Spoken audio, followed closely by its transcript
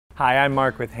Hi, I'm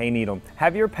Mark with Hayneedle.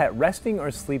 Have your pet resting or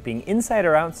sleeping inside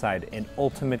or outside in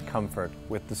ultimate comfort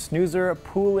with the Snoozer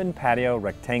Pool and Patio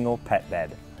Rectangle Pet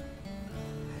Bed.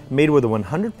 Made with a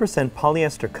 100%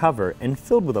 polyester cover and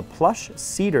filled with a plush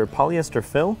cedar polyester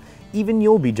fill, even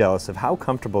you'll be jealous of how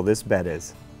comfortable this bed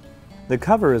is. The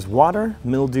cover is water,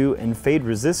 mildew, and fade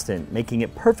resistant, making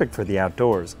it perfect for the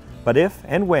outdoors. But if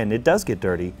and when it does get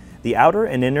dirty, the outer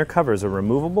and inner covers are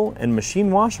removable and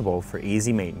machine washable for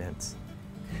easy maintenance.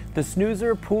 The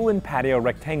Snoozer Pool and Patio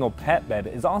Rectangle Pet Bed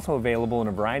is also available in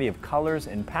a variety of colors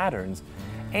and patterns,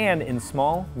 and in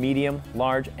small, medium,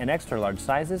 large, and extra large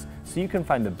sizes, so you can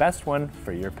find the best one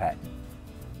for your pet.